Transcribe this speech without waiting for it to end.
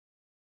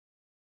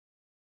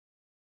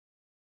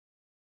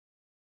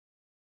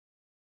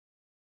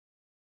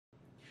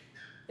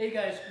Hey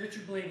guys,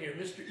 Richard Blaine here,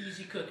 Mr.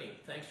 Easy Cooking.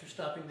 Thanks for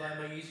stopping by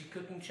my Easy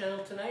Cooking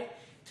channel tonight.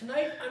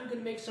 Tonight I'm going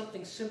to make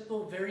something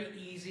simple, very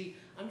easy.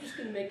 I'm just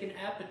going to make an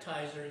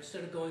appetizer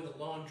instead of going the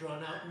long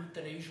drawn out route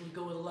that I usually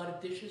go with a lot of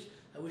dishes.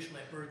 I wish my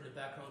bird in the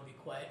background would be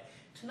quiet.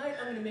 Tonight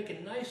I'm going to make a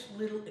nice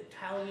little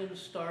Italian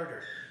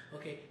starter.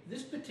 Okay,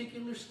 this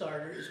particular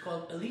starter is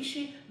called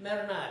Alici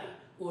Marinati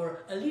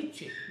or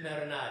Alici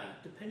Marinati,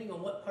 depending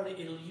on what part of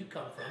Italy you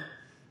come from.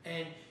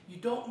 And you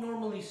don't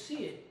normally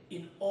see it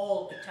in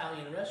all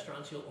Italian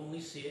restaurants. You'll only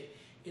see it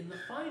in the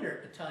finer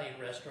Italian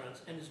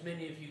restaurants. And as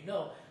many of you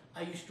know,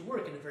 I used to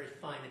work in a very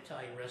fine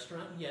Italian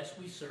restaurant, and yes,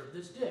 we serve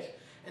this dish.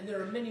 And there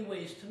are many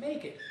ways to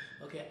make it.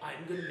 Okay,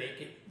 I'm going to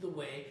make it the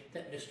way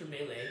that Mr.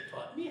 Melee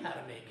taught me how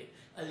to make it.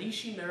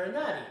 Alici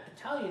Marinati,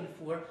 Italian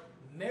for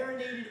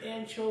marinated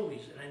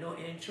anchovies. And I know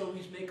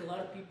anchovies make a lot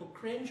of people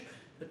cringe,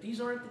 but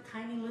these aren't the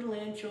tiny little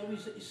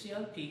anchovies that you see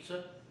on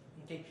pizza.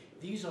 Okay,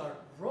 these are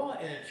raw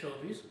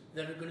anchovies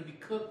that are going to be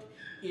cooked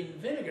in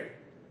vinegar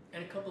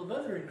and a couple of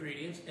other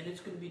ingredients, and it's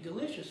going to be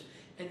delicious.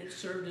 And it's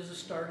served as a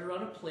starter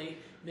on a plate,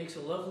 makes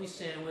a lovely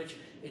sandwich.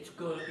 It's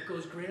good. It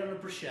goes great on a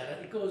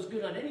bruschetta. It goes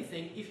good on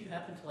anything if you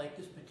happen to like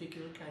this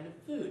particular kind of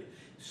food.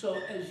 So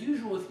as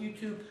usual with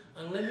YouTube,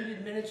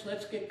 unlimited minutes,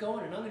 let's get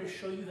going, and I'm going to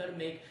show you how to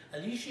make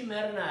Alici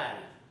Marinati.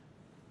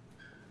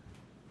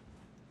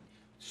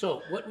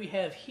 So what we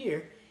have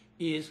here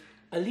is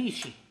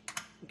alici,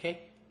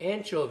 okay?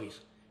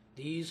 Anchovies.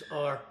 These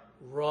are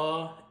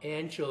raw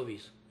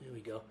anchovies. There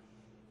we go.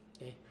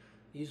 Okay.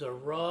 These are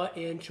raw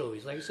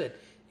anchovies. Like I said,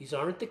 these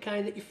aren't the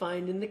kind that you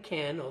find in the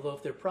can, although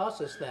if they're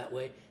processed that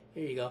way,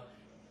 here you go.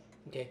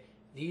 Okay.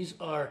 These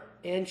are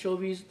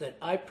anchovies that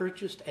I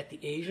purchased at the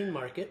Asian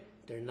market.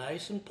 They're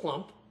nice and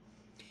plump.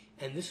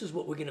 And this is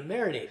what we're going to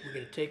marinate. We're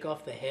going to take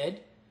off the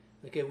head.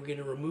 Okay, we're going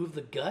to remove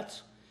the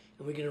guts,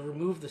 and we're going to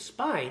remove the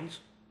spines.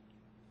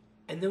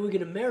 And then we're going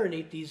to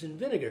marinate these in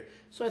vinegar.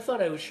 So I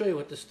thought I would show you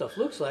what this stuff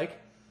looks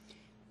like.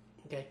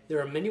 Okay, there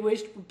are many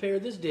ways to prepare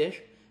this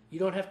dish. You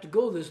don't have to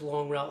go this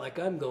long route like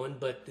I'm going,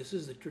 but this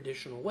is the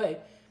traditional way.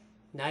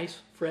 Nice,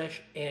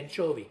 fresh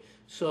anchovy.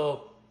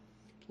 So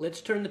let's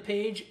turn the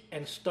page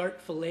and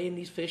start filleting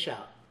these fish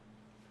out.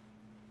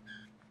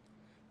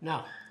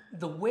 Now,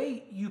 the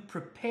way you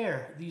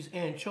prepare these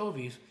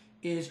anchovies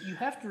is you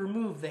have to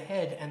remove the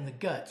head and the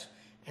guts,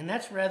 and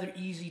that's rather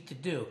easy to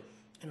do.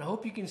 And I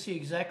hope you can see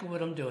exactly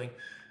what I'm doing.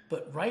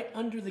 But right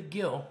under the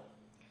gill,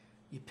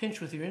 you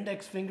pinch with your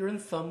index finger and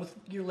thumb with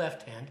your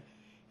left hand.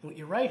 And with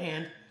your right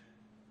hand,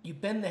 you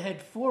bend the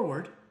head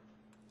forward.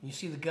 You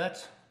see the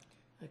guts?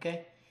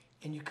 Okay?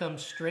 And you come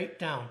straight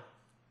down.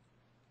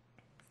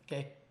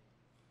 Okay?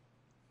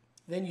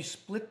 Then you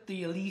split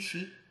the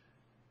alici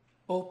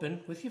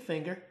open with your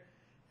finger.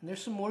 And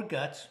there's some more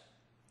guts.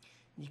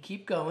 You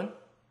keep going.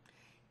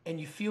 And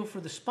you feel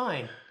for the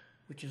spine,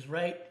 which is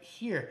right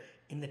here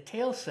in the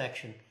tail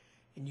section,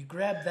 and you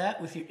grab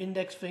that with your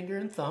index finger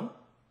and thumb.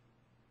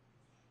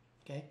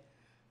 Okay,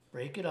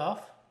 break it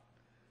off,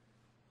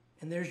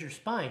 and there's your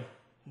spine.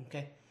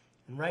 Okay,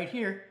 and right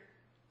here,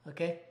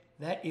 okay,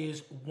 that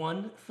is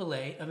one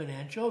fillet of an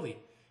anchovy.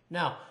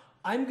 Now,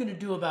 I'm going to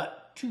do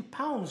about 2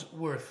 pounds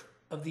worth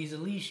of these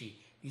alici,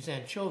 these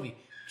anchovy,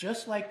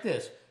 just like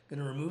this.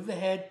 Going to remove the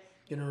head,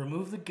 going to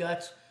remove the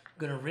guts,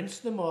 going to rinse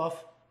them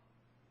off,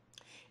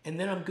 and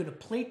then I'm going to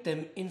plate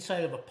them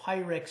inside of a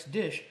Pyrex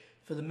dish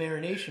for the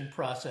marination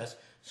process.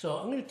 So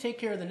I'm going to take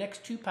care of the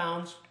next 2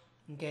 pounds,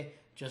 okay,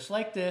 just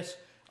like this.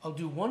 I'll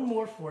do one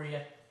more for you.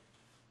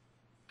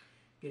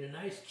 Get a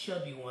nice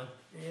chubby one.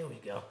 There we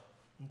go.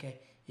 Okay,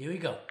 here we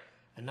go.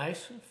 A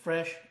nice,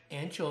 fresh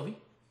anchovy,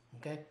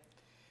 okay,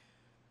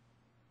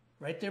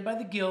 right there by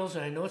the gills,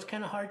 and I know it's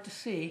kind of hard to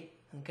see,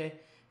 okay,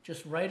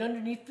 just right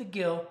underneath the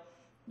gill,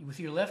 with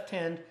your left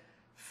hand,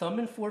 thumb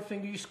and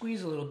forefinger, you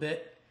squeeze a little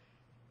bit,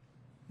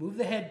 move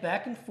the head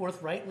back and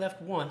forth, right,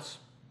 left once,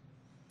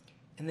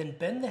 and then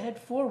bend the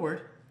head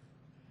forward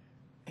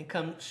and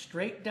come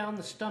straight down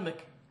the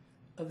stomach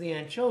of the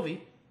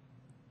anchovy.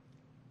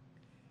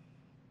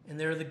 And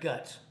there are the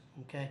guts,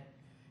 okay?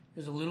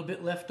 There's a little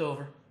bit left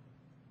over,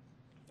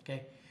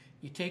 okay?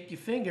 You take your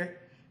finger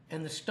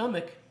and the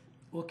stomach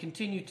will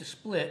continue to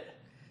split.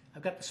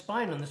 I've got the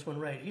spine on this one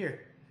right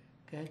here,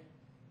 okay?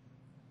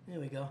 There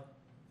we go.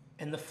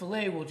 And the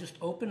fillet will just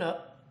open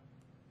up.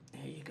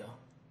 There you go.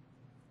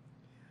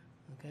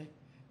 Okay?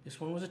 This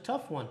one was a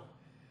tough one.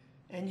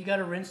 And you got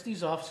to rinse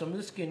these off. Some of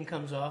the skin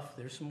comes off.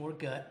 There's some more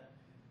gut.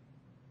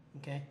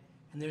 Okay?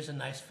 And there's a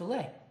nice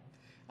fillet.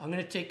 I'm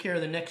going to take care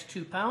of the next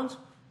 2 pounds,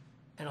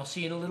 and I'll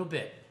see you in a little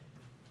bit.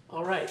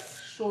 All right,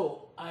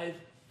 so I've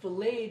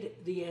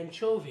filleted the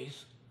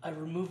anchovies. I've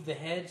removed the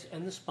heads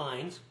and the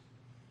spines,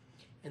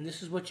 and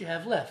this is what you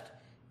have left.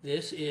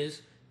 This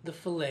is the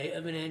fillet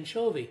of an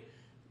anchovy.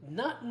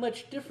 Not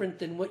much different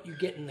than what you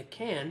get in the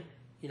can,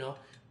 you know,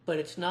 but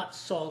it's not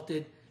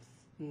salted.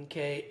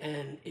 Okay,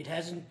 and it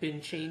hasn't been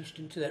changed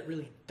into that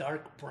really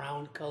dark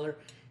brown color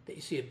that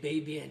you see a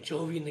baby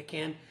anchovy in the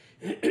can.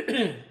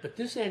 But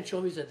this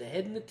anchovy's got the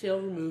head and the tail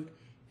removed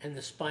and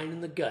the spine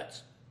and the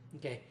guts.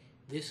 Okay,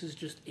 this is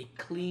just a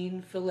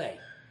clean fillet.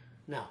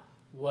 Now,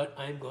 what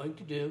I'm going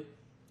to do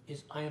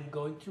is I am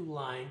going to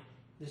line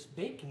this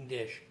baking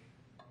dish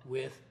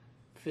with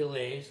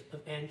fillets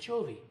of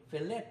anchovy,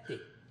 filete.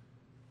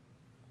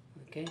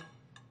 Okay,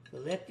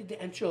 filete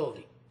de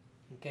anchovy.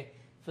 Okay,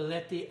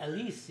 filete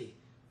alici,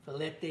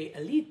 filete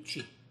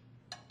alici.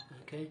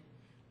 Okay,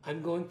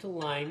 I'm going to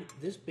line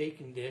this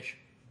baking dish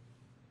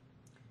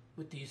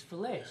with these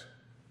fillets.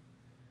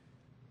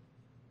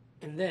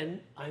 And then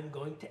I'm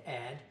going to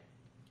add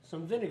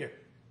some vinegar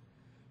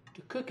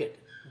to cook it.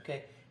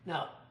 Okay,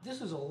 now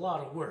this is a lot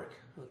of work.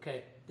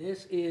 Okay,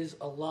 this is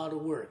a lot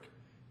of work,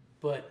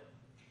 but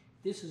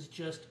this is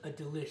just a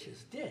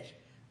delicious dish,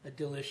 a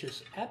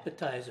delicious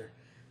appetizer.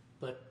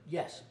 But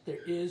yes, there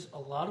is a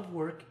lot of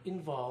work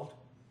involved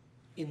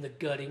in the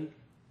gutting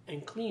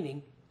and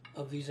cleaning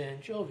of these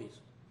anchovies.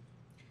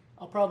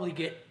 I'll probably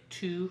get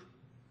 2,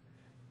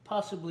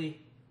 possibly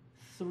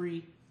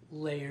 3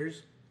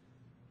 layers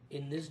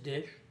in this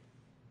dish.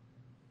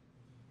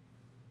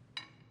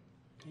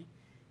 Okay.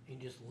 And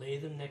just lay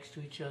them next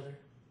to each other.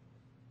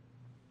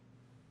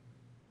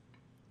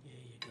 There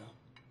you go.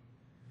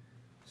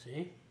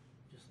 See?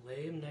 Just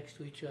lay them next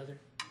to each other.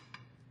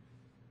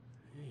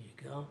 There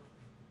you go.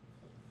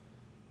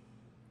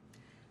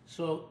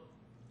 So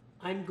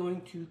I'm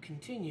going to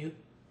continue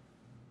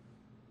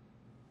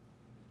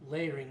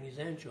layering these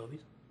anchovies.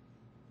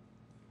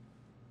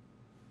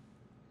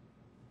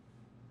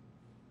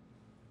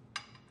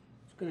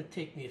 It's going to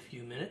take me a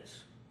few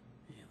minutes.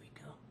 There we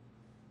go.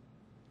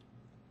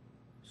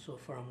 So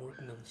far I'm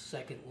working on the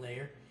second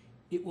layer.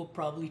 It will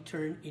probably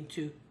turn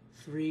into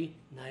 3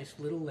 nice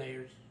little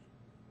layers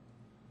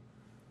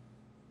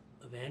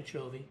of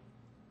anchovy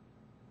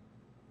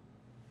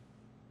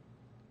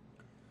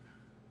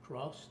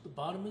across the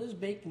bottom of this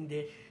baking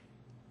dish.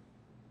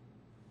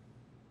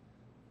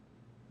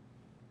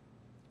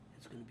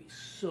 It's going to be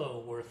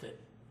so worth it.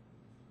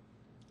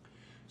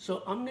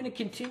 So I'm going to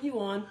continue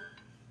on,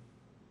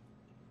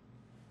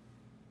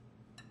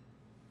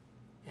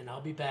 and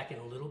I'll be back in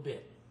a little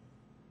bit.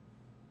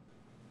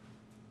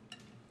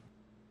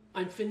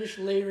 I'm finished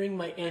layering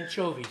my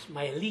anchovies,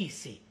 my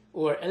alici,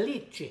 or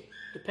alici,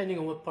 depending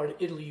on what part of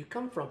Italy you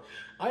come from.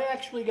 I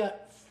actually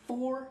got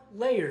 4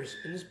 layers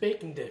in this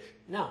baking dish.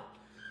 Now,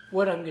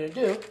 what I'm going to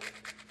do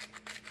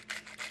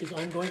is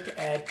I'm going to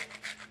add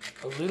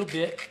a little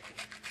bit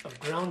of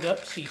ground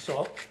up sea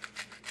salt.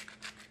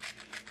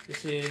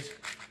 This is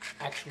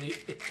actually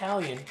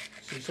Italian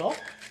sea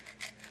salt.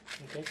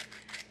 Okay,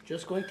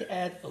 just going to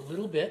add a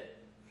little bit.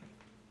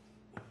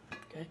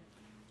 Okay,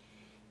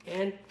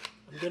 and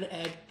I'm going to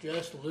add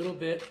just a little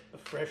bit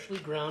of freshly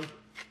ground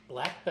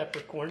black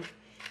peppercorn.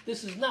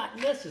 This is not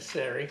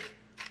necessary.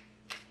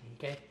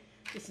 Okay,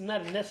 this is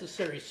not a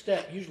necessary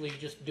step. Usually you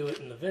just do it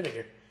in the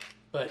vinegar.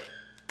 But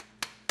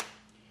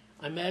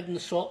I'm adding the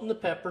salt and the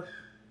pepper.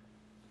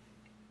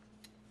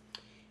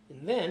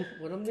 And then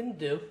what I'm going to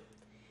do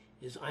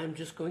is I'm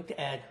just going to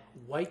add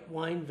white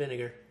wine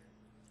vinegar.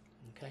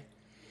 Okay?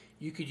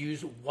 You could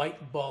use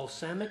white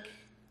balsamic.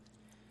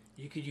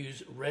 You could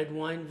use red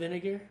wine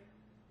vinegar.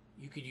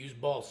 You could use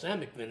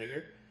balsamic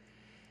vinegar.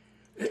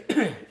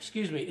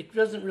 Excuse me. It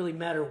doesn't really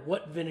matter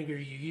what vinegar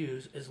you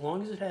use as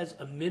long as it has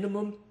a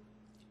minimum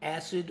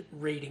acid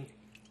rating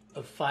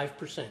of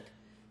 5%.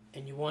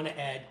 And you want to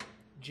add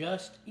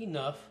just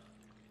enough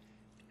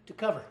to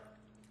cover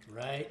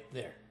right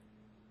there.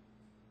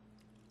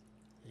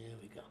 There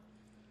we go.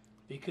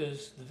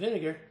 Because the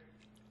vinegar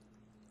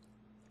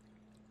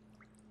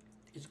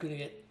is going to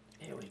get,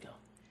 there we go.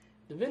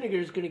 The vinegar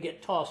is going to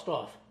get tossed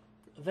off.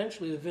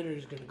 Eventually the vinegar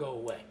is going to go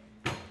away.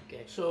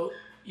 Okay, so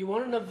you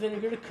want enough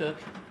vinegar to cook,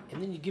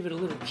 and then you give it a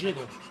little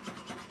jiggle.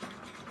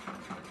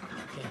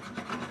 Okay.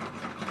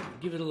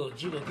 Give it a little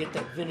jiggle, get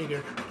that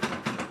vinegar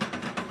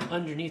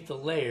underneath the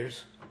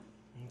layers.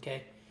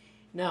 Okay,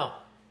 now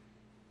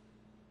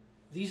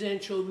these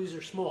anchovies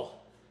are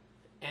small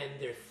and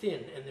they're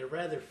thin and they're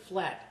rather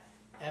flat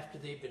after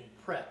they've been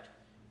prepped.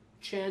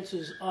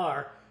 Chances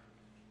are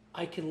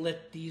I can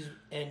let these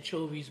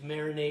anchovies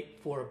marinate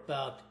for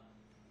about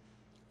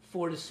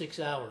 4 to 6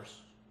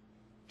 hours,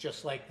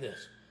 just like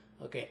this.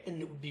 Okay,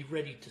 and it would be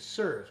ready to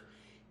serve.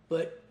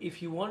 But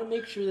if you want to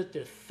make sure that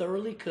they're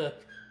thoroughly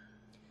cooked,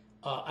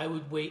 I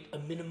would wait a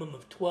minimum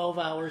of 12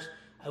 hours.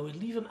 I would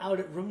leave them out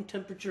at room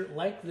temperature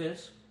like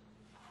this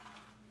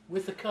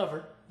with the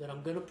cover that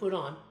I'm going to put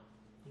on,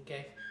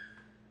 okay,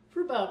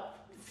 for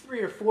about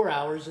 3 or 4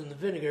 hours in the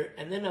vinegar,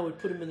 and then I would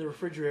put them in the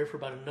refrigerator for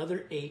about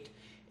another 8,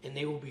 and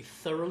they will be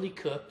thoroughly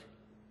cooked,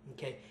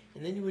 okay,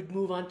 and then you would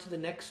move on to the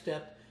next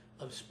step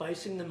of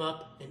spicing them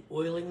up and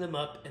oiling them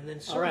up and then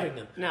serving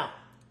them. Now,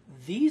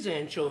 these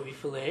anchovy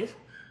fillets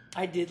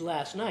I did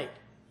last night,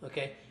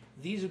 okay.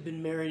 These have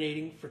been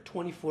marinating for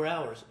 24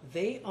 hours.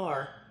 They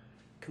are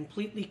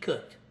completely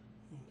cooked,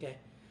 okay?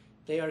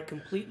 They are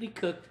completely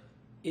cooked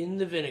in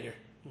the vinegar,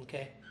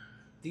 okay?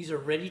 These are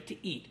ready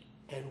to eat.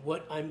 And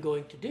what I'm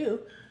going to do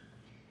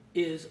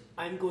is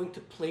I'm going to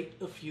plate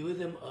a few of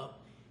them up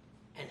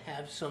and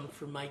have some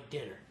for my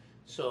dinner.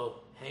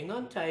 So hang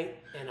on tight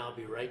and I'll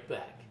be right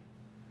back.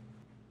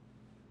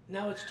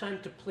 Now it's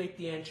time to plate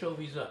the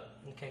anchovies up,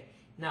 okay?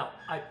 Now,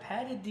 I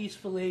patted these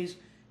fillets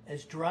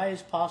as dry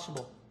as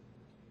possible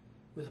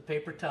with a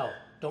paper towel.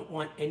 Don't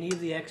want any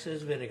of the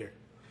excess vinegar.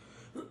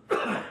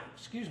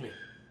 Excuse me.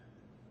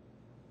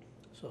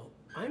 So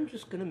I'm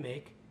just going to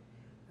make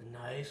a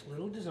nice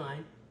little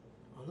design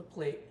on the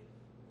plate.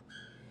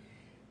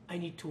 I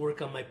need to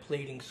work on my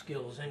plating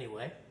skills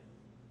anyway.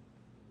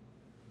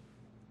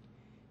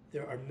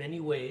 There are many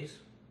ways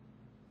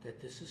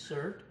that this is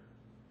served.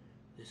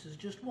 This is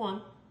just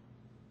one.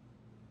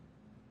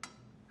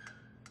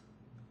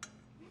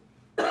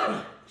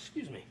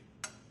 Excuse me.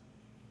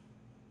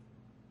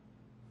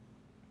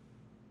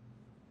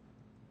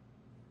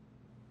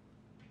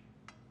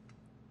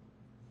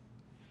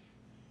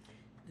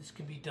 This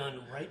can be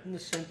done right in the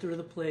center of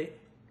the plate.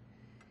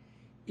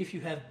 If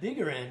you have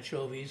bigger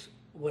anchovies,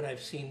 what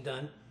I've seen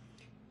done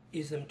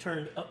is them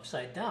turned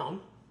upside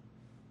down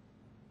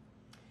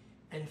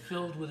and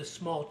filled with a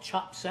small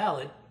chopped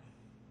salad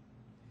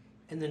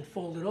and then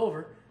folded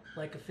over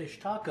like a fish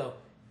taco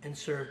and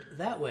served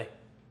that way.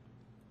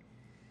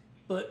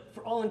 But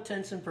for all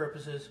intents and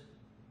purposes,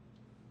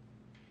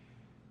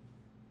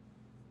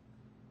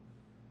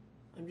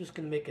 I'm just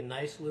going to make a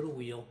nice little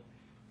wheel.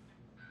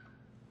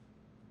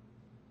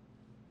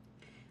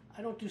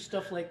 I don't do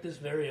stuff like this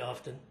very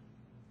often,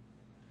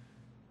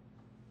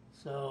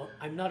 so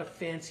I'm not a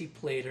fancy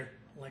plater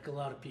like a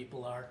lot of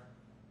people are.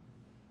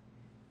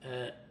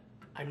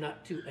 I'm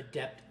not too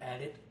adept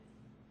at it.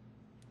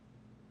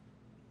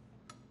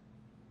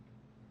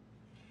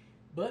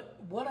 But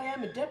what I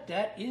am adept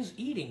at is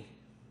eating.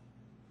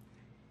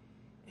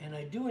 And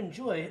I do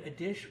enjoy a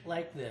dish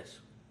like this.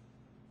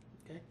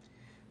 Okay?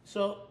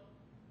 So,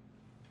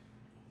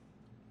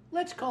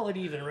 let's call it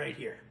even right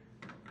here.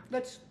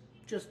 Let's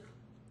just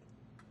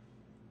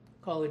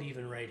call it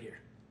even right here.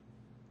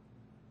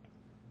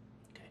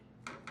 Okay.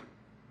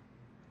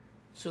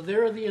 So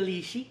there are the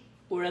Alici,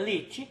 or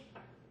Alici,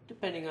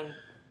 depending on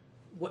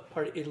what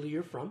part of Italy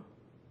you're from.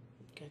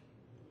 Okay.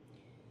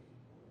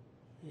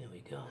 There we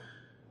go.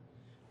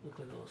 Look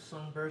like a little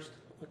sunburst.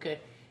 Okay.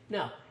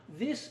 Now,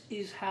 this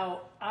is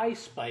how I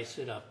spice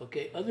it up.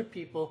 Okay. Other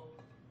people,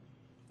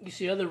 you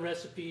see other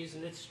recipes,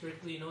 and it's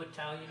strictly,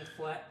 Italian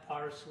flat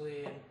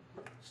parsley and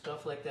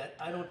stuff like that.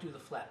 I don't do the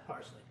flat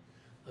parsley.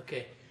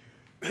 Okay.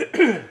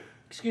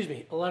 Excuse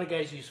me. A lot of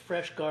guys use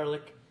fresh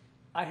garlic.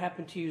 I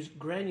happen to use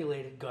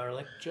granulated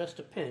garlic, just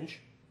a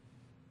pinch,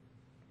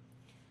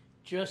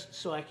 just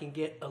so I can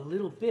get a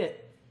little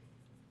bit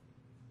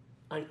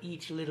on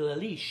each little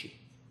alici.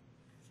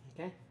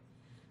 Okay?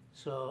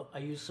 So I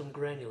use some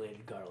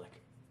granulated garlic.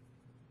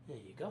 There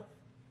you go.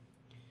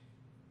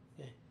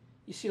 Okay.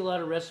 You see a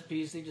lot of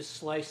recipes, they just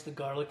slice the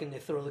garlic and they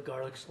throw the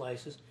garlic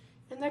slices,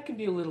 and that can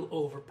be a little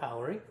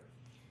overpowering.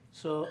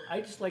 So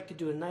I just like to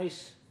do a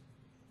nice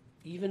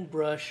even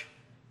brush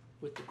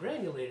with the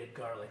granulated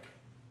garlic.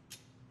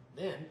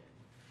 Then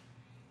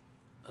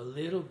a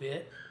little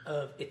bit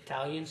of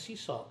Italian sea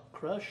salt,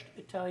 crushed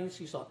Italian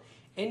sea salt.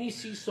 Any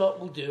sea salt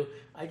will do.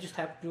 I just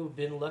happen to have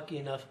been lucky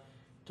enough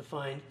to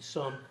find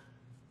some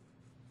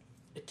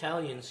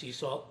Italian sea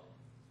salt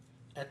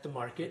at the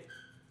market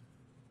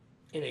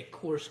in a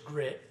coarse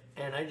grit,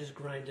 and I just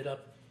grind it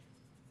up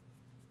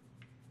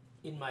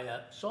in my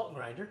salt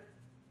grinder.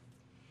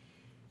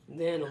 And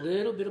then a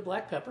little bit of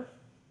black pepper.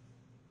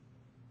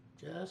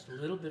 Just a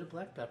little bit of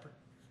black pepper.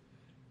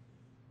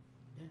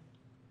 Okay.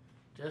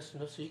 Just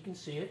enough so you can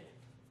see it.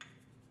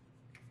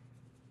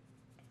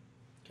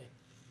 Okay.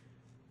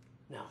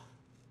 Now,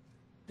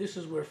 this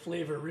is where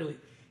flavor really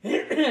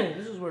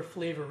this is where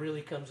flavor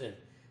really comes in.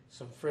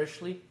 Some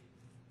freshly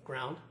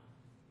ground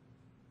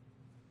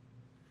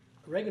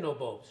oregano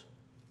bulbs.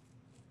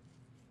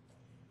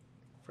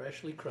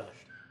 Freshly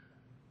crushed.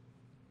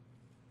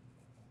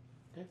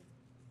 Okay?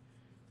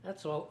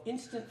 That's all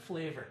instant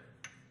flavor.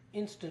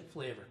 Instant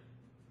flavor.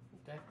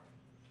 Okay?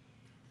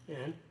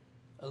 And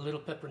a little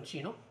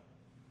pepperoncino.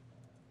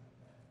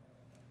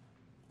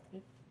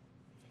 Okay?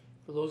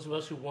 For those of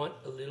us who want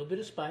a little bit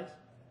of spice,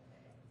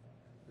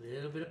 a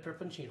little bit of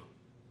pepperoncino.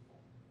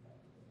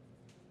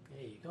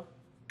 There you go.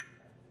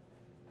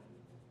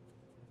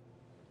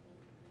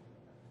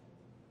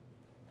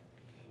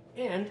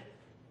 And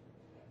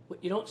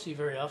what you don't see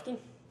very often,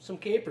 some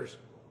capers.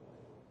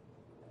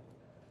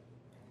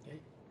 Okay?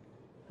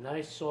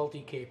 Nice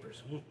salty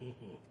capers.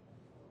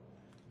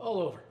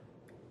 All over.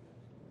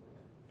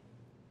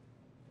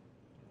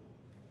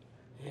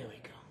 There we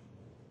go.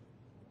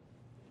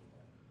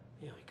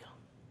 There we go.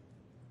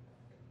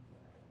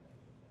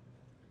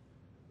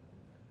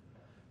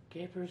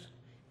 Capers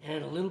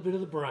and a little bit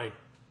of the brine.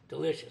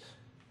 Delicious.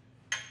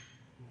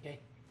 Okay?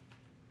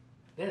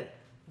 Then,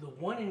 the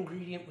one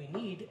ingredient we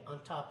need on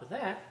top of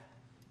that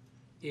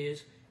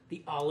is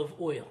the olive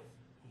oil.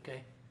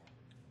 Okay?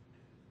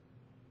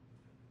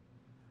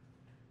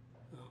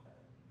 Oh.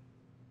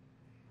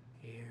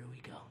 Here we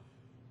go.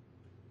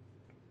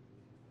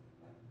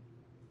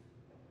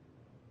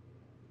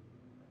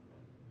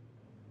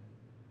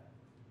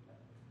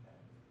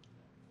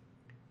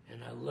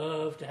 And I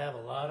love to have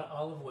a lot of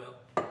olive oil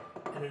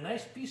and a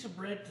nice piece of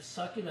bread to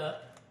suck it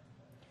up.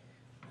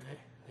 All right,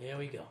 there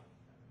we go.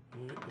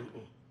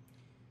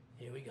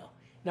 Here we go.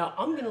 Now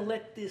I'm going to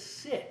let this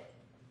sit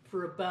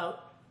for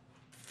about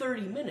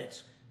 30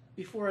 minutes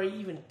before I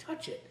even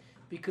touch it,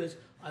 because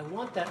I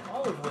want that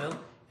olive oil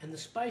and the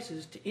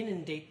spices to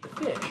inundate the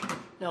fish.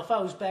 Now, if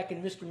I was back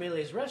in Mr.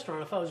 Mele's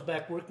restaurant, if I was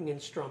back working in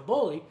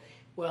Stromboli,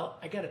 well,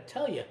 I got to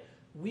tell you,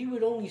 we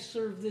would only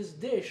serve this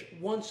dish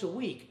once a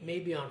week,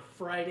 maybe on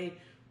Friday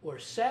or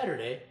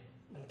Saturday,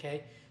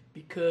 okay,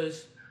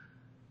 because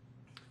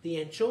the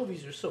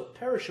anchovies are so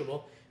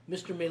perishable.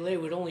 Mr. Mele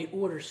would only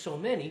order so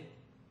many,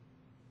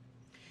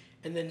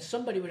 and then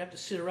somebody would have to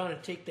sit around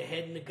and take the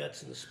head and the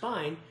guts and the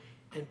spine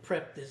and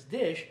prep this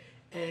dish.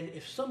 And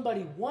if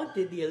somebody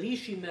wanted the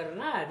Alici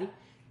Marinati,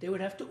 they would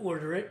have to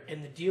order it,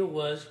 and the deal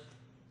was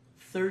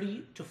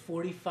 30 to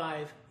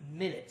 45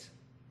 minutes,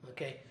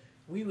 okay?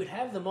 We would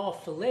have them all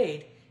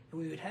filleted, and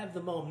we would have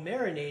them all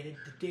marinated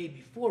the day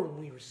before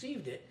when we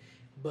received it,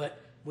 but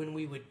when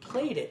we would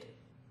plate it,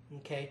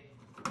 okay,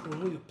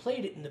 when we would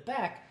plate it in the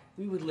back,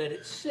 we would let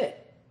it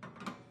sit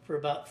for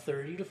about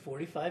 30 to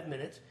 45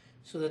 minutes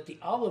so that the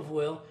olive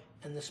oil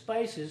and the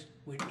spices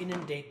would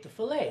inundate the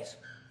fillets,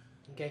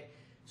 okay?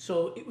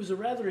 So it was a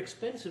rather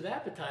expensive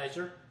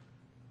appetizer.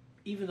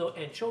 Even though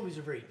anchovies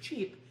are very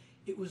cheap,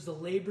 it was the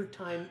labor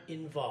time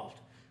involved.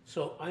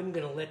 So I'm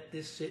going to let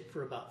this sit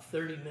for about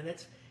 30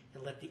 minutes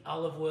and let the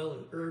olive oil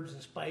and herbs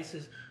and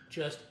spices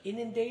just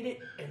inundate it,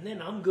 and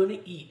then I'm going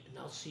to eat, and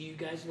I'll see you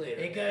guys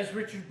later. Hey guys,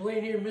 Richard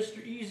Blaine here,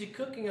 Mr. Easy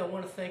Cooking. I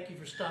want to thank you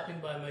for stopping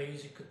by my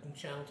Easy Cooking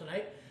channel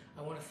tonight.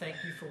 I want to thank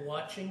you for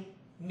watching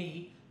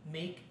me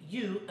make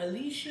you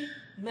Alici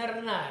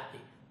Marinati,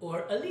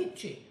 or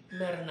Alici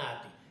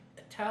Marinati,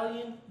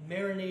 Italian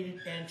marinated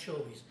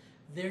anchovies.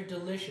 They're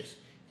delicious.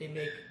 They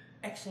make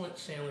excellent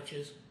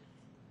sandwiches.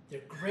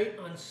 They're great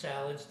on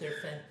salads.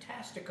 They're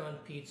fantastic on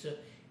pizza.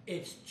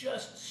 It's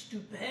just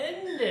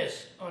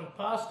stupendous on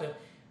pasta,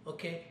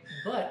 okay?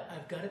 But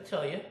I've got to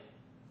tell you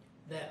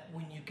that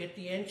when you get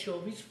the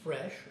anchovies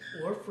fresh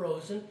or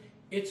frozen,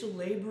 it's a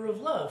labor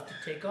of love to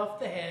take off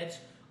the heads,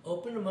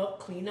 open them up,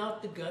 clean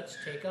out the guts,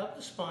 take out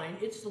the spine.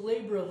 It's the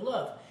labor of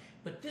love.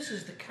 But this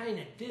is the kind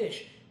of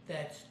dish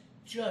that's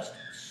just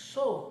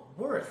so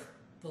worth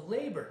the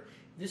labor.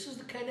 This is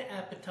the kind of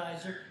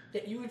appetizer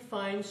that you would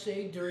find,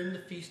 say, during the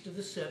Feast of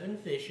the Seven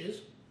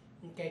Fishes,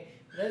 okay?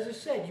 But as I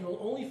said, you will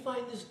only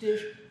find this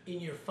dish in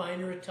your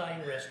finer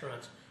Italian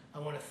restaurants. I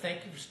want to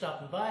thank you for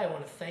stopping by. I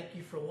want to thank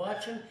you for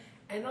watching,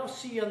 and I'll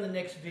see you on the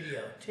next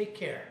video. Take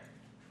care.